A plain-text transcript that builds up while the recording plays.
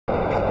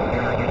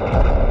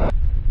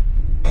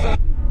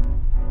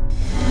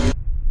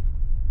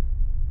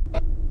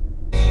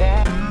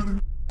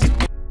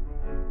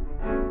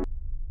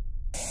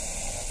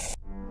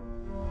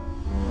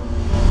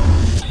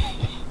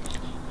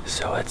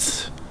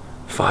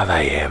5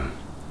 AM.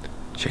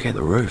 Check out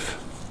the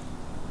roof.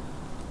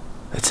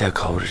 That's how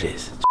cold it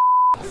is.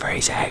 It's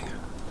freezing.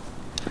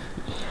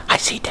 I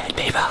see dead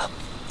people.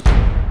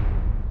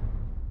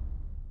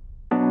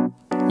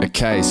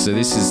 Okay, so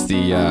this is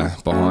the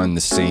behind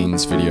the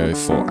scenes video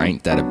for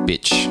Ain't That a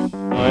Bitch.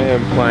 I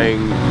am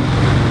playing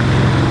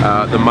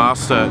the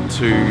master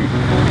to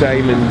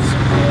Damon's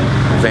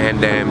Van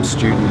Damme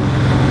student,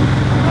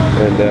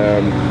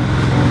 and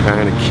I'm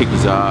gonna kick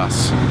his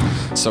ass.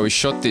 So we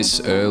shot this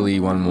early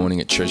one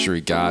morning at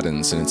Treasury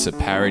Gardens, and it's a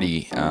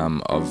parody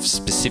of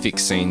specific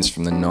scenes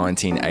from the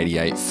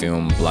 1988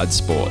 film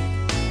Bloodsport.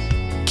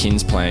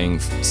 Kin's playing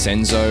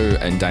Senzo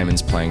and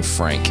Damon's playing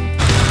Frank. 3,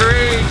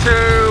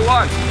 2,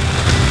 1.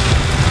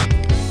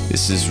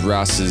 This is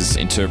Russ's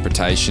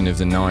interpretation of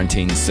the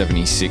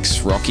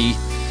 1976 Rocky,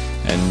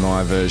 and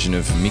my version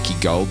of Mickey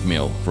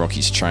Goldmill,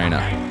 Rocky's trainer.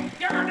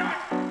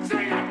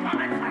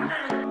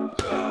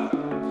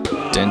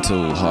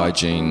 Dental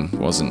hygiene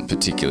wasn't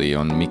particularly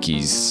on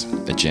Mickey's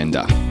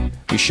agenda.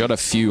 We shot a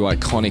few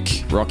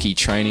iconic Rocky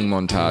training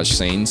montage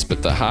scenes,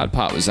 but the hard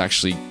part was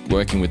actually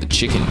working with the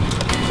chicken.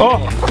 Oh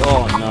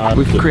no.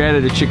 We've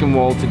created a chicken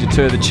wall to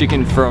deter the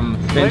chicken from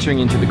venturing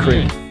into the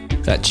crib.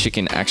 That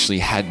chicken actually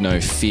had no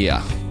fear.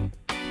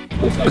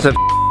 It's a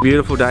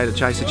beautiful day to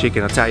chase a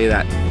chicken, I'll tell you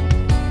that.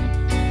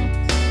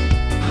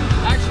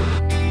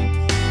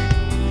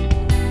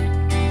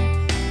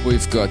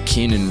 We've got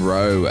Kin and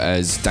Ro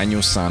as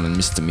Daniel-san and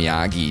Mr.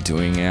 Miyagi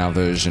doing our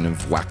version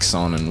of wax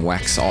on and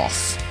wax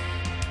off.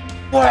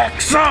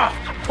 Wax off!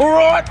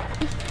 Alright!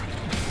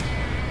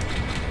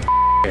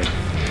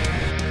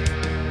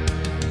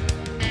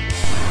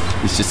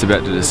 He's just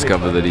about to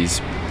discover that he's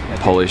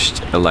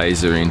polished a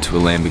laser into a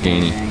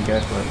Lamborghini.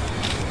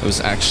 It was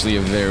actually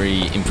a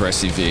very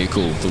impressive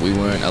vehicle that we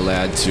weren't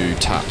allowed to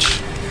touch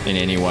in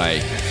any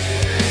way.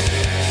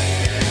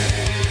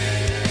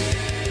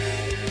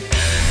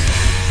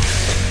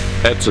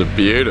 It's a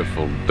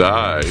beautiful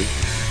day,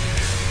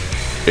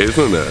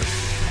 isn't it?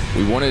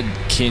 We wanted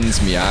Kin's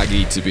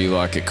Miyagi to be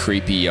like a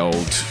creepy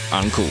old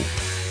uncle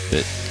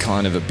that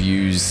kind of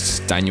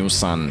abused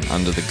Daniel-san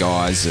under the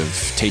guise of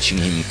teaching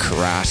him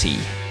karate.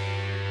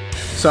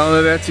 So I'm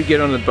about to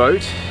get on the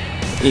boat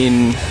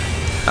in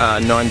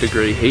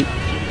 9-degree heat,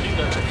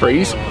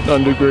 freeze,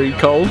 9-degree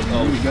cold.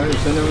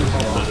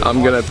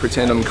 I'm gonna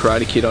pretend I'm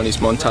Karate Kid on his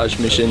montage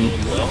mission.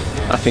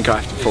 I think I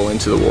have to fall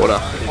into the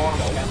water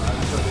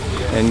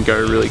and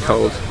go really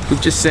cold. We've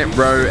just sent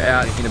Ro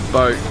out in a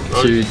boat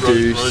to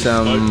do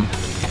some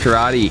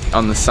karate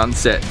on the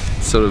sunset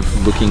sort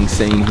of looking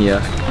scene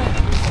here.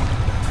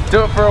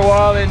 Do it for a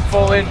while, then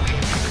fall in.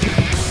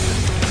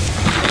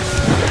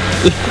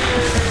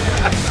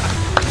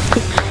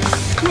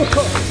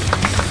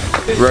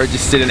 Ro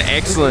just did an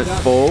excellent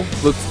fall,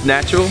 looked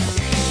natural.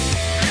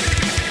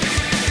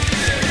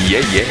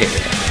 Yeah, yeah.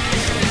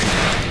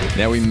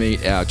 Now we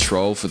meet our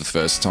troll for the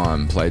first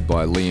time, played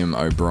by Liam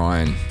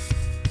O'Brien.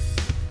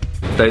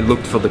 They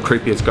looked for the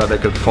creepiest guy they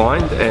could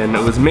find, and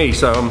it was me,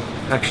 so I'm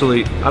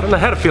actually, I don't know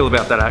how to feel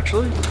about that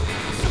actually.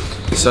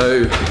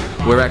 So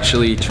we're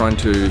actually trying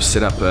to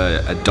set up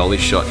a dolly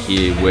shot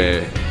here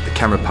where the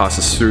camera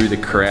passes through the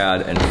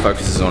crowd and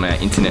focuses on our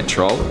internet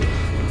troll.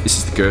 This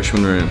is the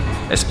Gershwin Room,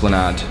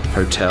 Esplanade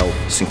Hotel,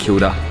 St.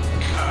 Kilda.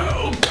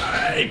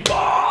 Okay,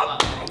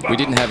 Bob. We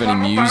didn't have any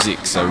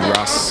music, so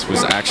Russ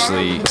was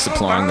actually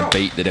supplying the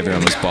beat that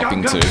everyone was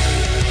bopping to.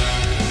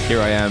 Here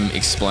I am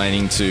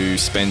explaining to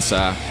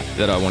Spencer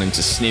that I want him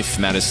to sniff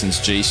Madison's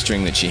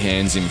G-string that she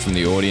hands him from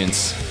the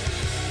audience.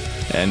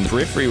 And the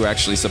periphery were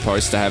actually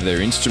supposed to have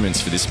their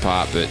instruments for this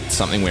part, but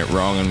something went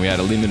wrong and we had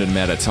a limited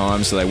amount of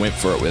time, so they went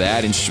for it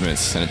without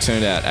instruments, and it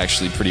turned out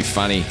actually pretty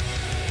funny.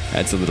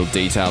 Adds a little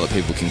detail that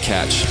people can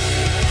catch.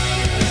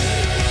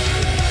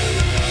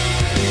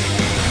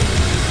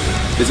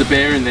 There's a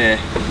bear in there.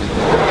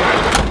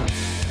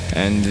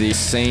 And the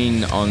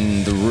scene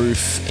on the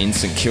roof in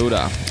St.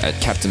 Kilda at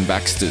Captain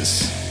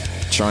Baxter's,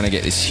 trying to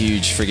get this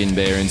huge friggin'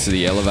 bear into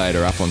the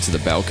elevator up onto the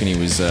balcony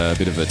was a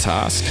bit of a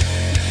task.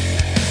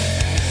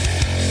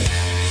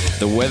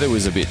 The weather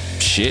was a bit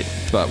shit,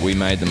 but we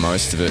made the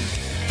most of it.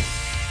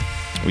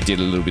 We did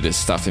a little bit of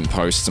stuff in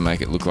post to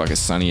make it look like a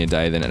sunnier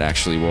day than it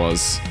actually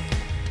was.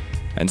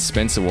 And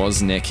Spencer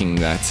was necking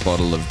that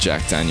bottle of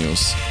Jack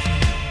Daniels.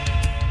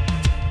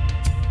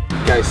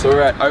 Okay, so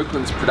we're at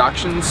Oakland's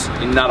Productions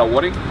in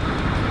Nunawading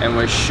and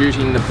we're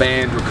shooting the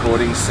band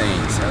recording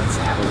scene, so let's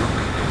have a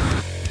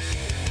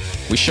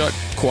look. We shot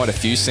quite a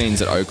few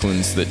scenes at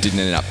Oakland's that didn't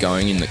end up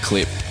going in the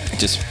clip,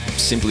 just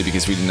simply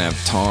because we didn't have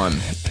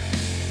time.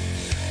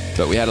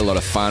 But we had a lot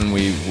of fun.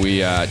 We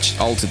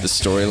altered the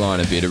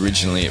storyline a bit.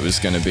 Originally it was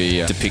going to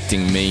be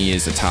depicting me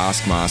as a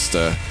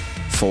taskmaster,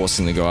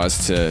 forcing the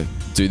guys to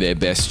do their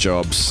best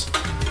jobs,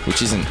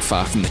 which isn't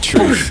far from the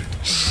truth.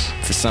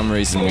 For some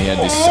reason we had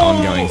this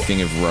ongoing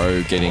thing of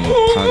Ro getting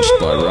punched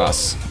by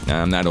Russ.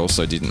 That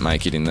also didn't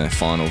make it in the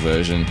final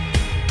version.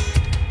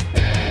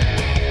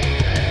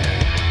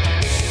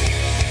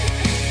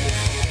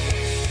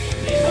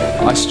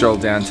 I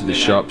strolled down to the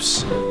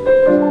shops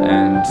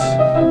and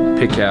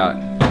pick out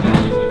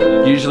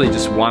usually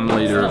just 1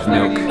 litre of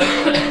milk,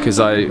 because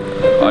I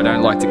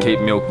don't like to keep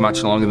milk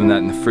much longer than that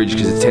in the fridge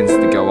because it tends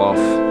to go off.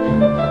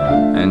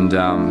 And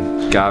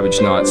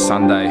garbage night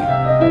Sunday,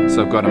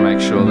 so I've got to make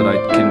sure that I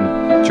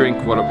can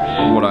drink what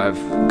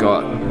I've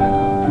got.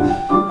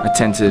 I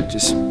tend to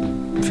just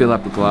fill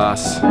up a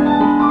glass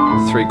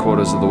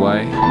 3/4 of the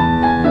way,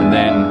 and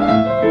then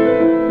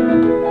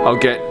I'll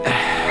get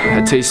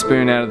a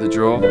teaspoon out of the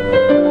drawer.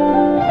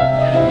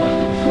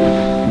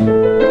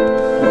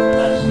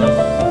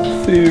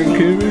 Steven,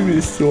 can you read me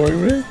a story,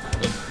 man?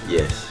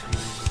 Yes.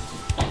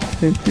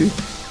 Thank you.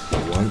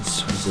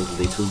 Once was a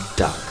little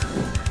duck,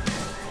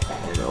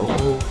 and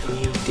all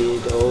he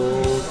did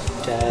all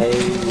day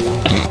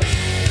was...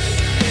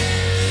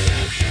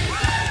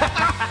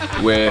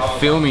 We're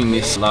filming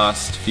this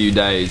last few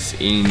days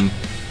in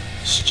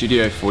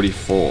Studio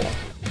 44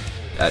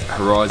 at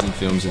Horizon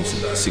Films in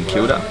St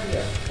Kilda,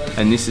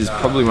 and this is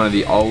probably one of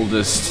the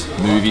oldest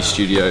movie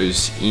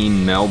studios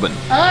in Melbourne.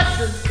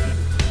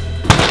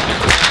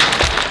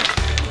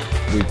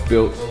 We've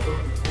built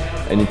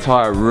an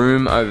entire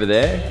room over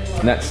there,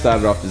 and that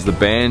started off as the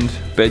band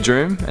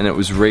bedroom, and it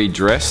was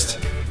redressed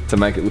to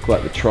make it look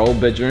like the troll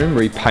bedroom,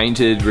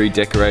 repainted,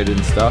 redecorated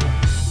and stuff.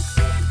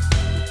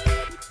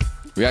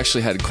 We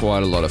actually had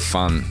quite a lot of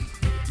fun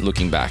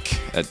looking back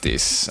at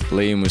this.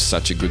 Liam was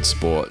such a good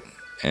sport,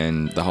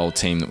 and the whole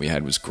team that we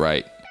had was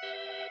great.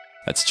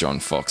 That's John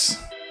Fox.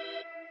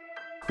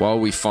 While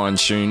we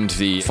fine-tuned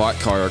the fight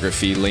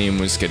choreography, Liam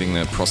was getting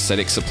the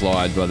prosthetics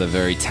applied by the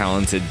very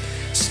talented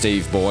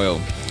Steve Boyle,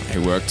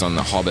 who worked on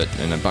The Hobbit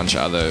and a bunch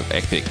of other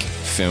epic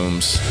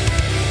films.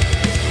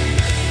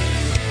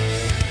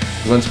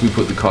 Once we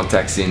put the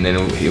contacts in, then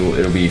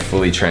it'll be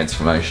fully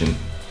transformation.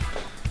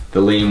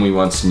 The Liam we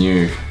once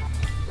knew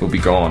will be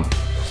gone.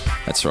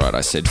 That's right,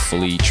 I said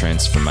fully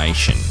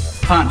transformation.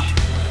 Punch.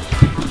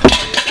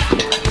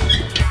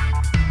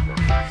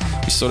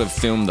 We sort of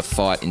filmed the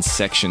fight in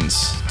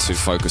sections to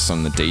focus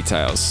on the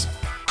details.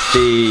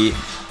 The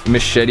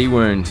machete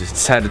wound,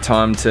 it's had a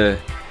time to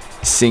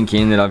sink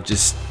in that I've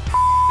just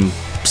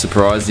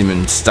surprised him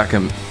and stuck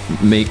a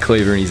meat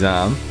cleaver in his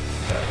arm.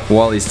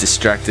 While he's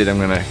distracted, I'm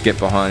gonna get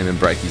behind him and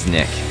break his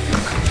neck.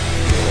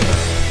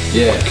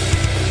 Yeah.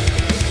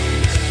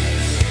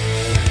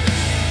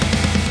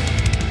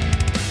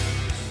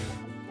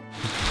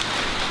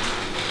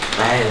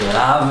 They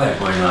love it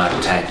when I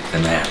take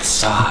them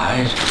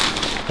outside.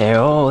 They're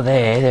all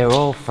there, they're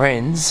all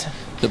friends.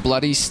 The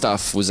bloody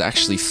stuff was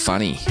actually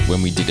funny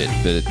when we did it,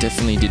 but it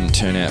definitely didn't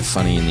turn out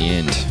funny in the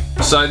end.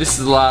 So this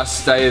is the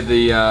last day of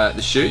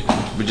the shoot.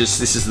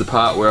 This is the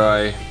part where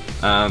I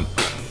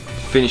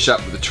finish up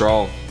with the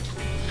troll.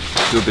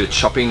 Do a bit of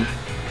chopping,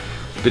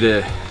 a bit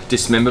of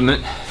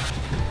dismemberment.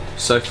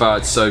 So far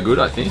it's so good,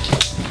 I think.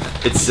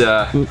 It's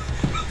a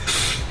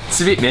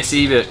bit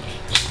messy, but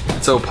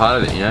it's all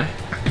part of it, you know?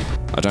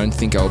 I don't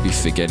think I'll be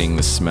forgetting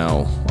the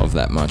smell of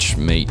that much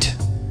meat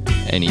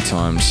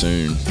anytime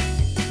soon.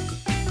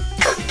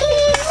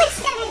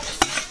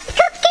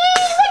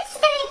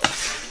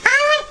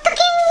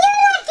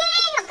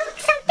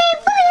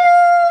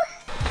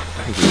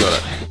 I think we got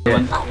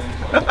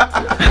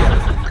it.